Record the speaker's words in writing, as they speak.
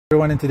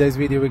Everyone, in today's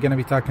video we're going to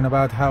be talking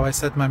about how I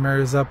set my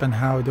mirrors up and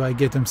how do I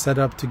get them set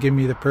up to give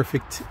me the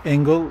perfect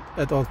angle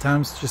at all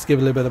times. Just give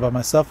a little bit about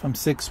myself. I'm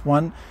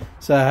 6'1",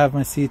 so I have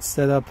my seats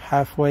set up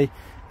halfway.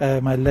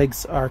 My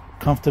legs are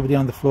comfortably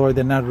on the floor.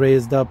 They're not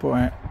raised up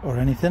or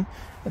anything.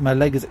 My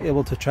leg is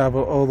able to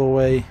travel all the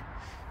way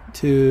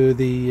to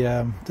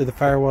the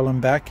firewall and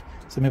back,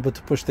 so I'm able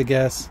to push the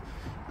gas,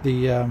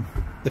 the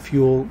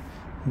fuel,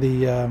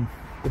 the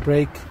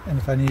brake, and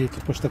if I needed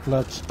to push the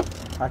clutch,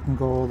 I can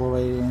go all the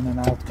way in and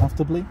out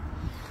comfortably.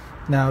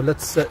 Now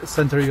let's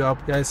center you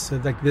up, guys. So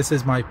this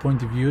is my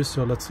point of view,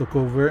 so let's look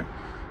over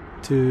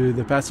to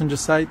the passenger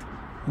side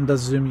and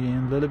let's zoom you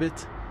in a little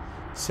bit.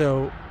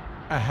 So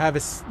I have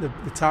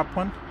the top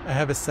one, I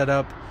have it set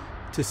up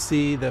to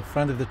see the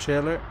front of the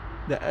trailer,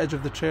 the edge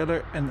of the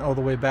trailer, and all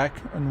the way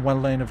back in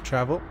one lane of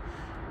travel.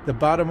 The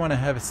bottom one I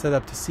have it set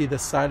up to see the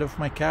side of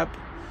my cab,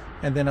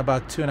 and then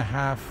about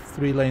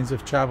 2.5–3 lanes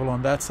of travel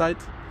on that side.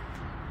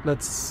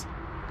 Let's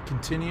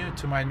continue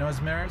to my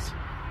nose mirrors.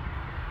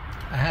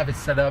 I have it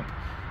set up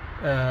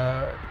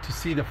to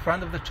see the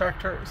front of the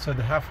tractor, so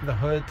the half of the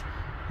hood,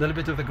 a little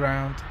bit of the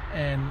ground,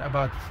 and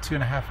about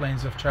 2.5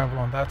 lanes of travel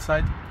on that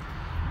side.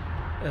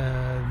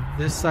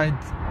 This side,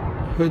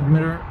 hood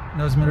mirror,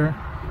 nose mirror,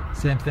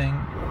 same thing.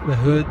 The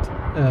hood,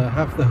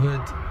 half the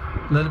hood,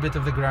 a little bit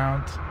of the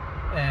ground,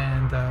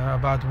 and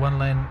about one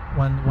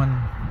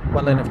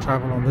lane of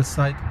travel on this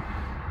side.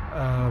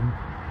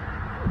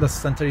 Let's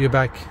center you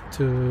back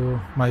to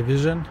my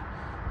vision.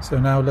 So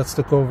now let's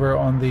look over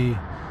on the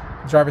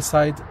driver's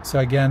side. So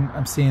again,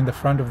 I'm seeing the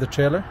front of the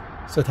trailer,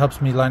 so it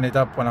helps me line it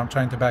up when I'm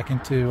trying to back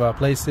into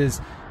places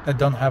that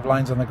don't have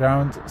lines on the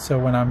ground. So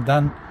when I'm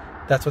done,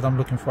 that's what I'm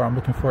looking for. I'm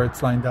looking for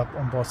it's lined up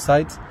on both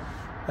sides.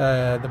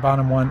 The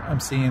bottom one, I'm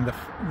seeing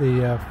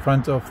the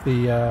front of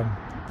the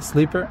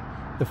sleeper,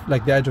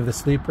 like the edge of the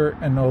sleeper,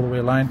 and all the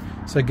way line.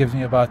 So it gives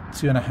me about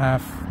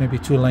 2.5, maybe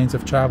 2 lanes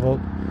of travel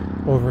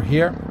over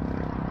here.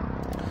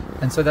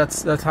 And so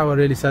that's how I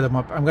really set them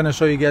up. I'm going to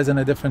show you guys in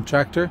a different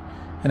tractor,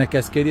 in a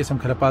Cascadia. So I'm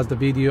going to pause the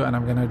video and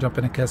I'm going to jump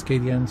in a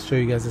Cascadia and show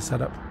you guys the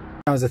setup.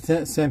 Now it's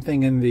the same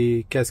thing in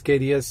the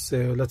Cascadias.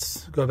 So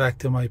let's go back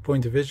to my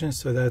point of vision.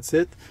 So that's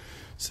it.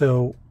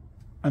 So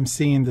I'm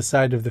seeing the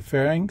side of the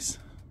fairings,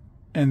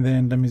 and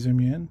then let me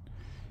zoom you in,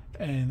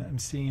 and I'm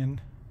seeing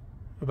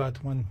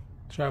about 1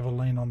 travel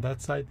lane on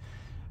that side.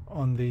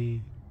 On the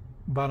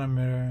bottom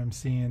mirror, I'm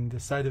seeing the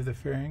side of the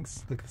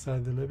fairings, like the side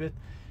of the lid,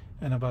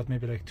 and about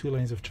maybe like 2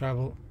 lanes of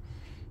travel.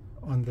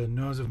 On the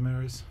nose of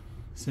mirrors,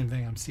 same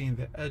thing, I'm seeing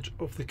the edge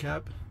of the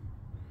cab,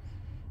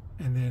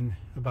 and then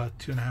about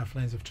 2.5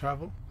 lanes of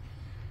travel.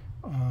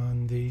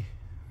 On the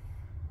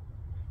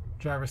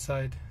driver's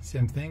side,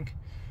 same thing,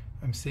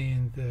 I'm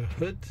seeing the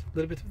hood, a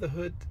little bit of the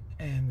hood,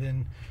 and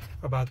then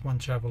about 1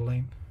 travel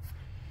lane.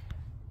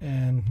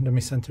 And let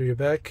me center you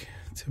back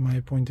to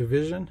my point of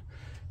vision.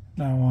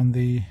 Now on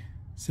the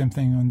same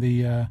thing on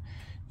the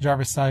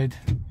driver's side,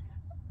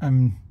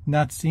 I'm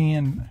not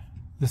seeing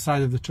the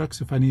side of the truck,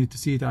 so if I needed to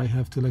see it, I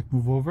have to like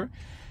move over,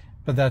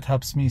 but that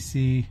helps me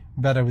see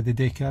better with the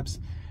day cabs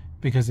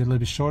because they're a little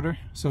bit shorter.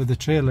 So the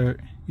trailer,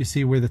 you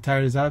see where the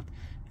tire is out,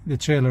 the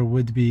trailer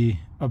would be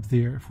up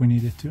there if we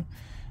needed to.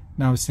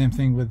 Now same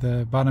thing with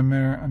the bottom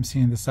mirror, I'm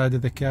seeing the side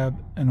of the cab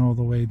and all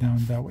the way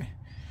down that way.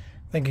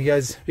 Thank you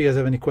guys. If you guys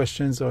have any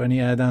questions or any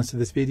add-ons to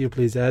this video,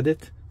 please add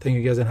it. Thank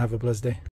you guys and have a blessed day.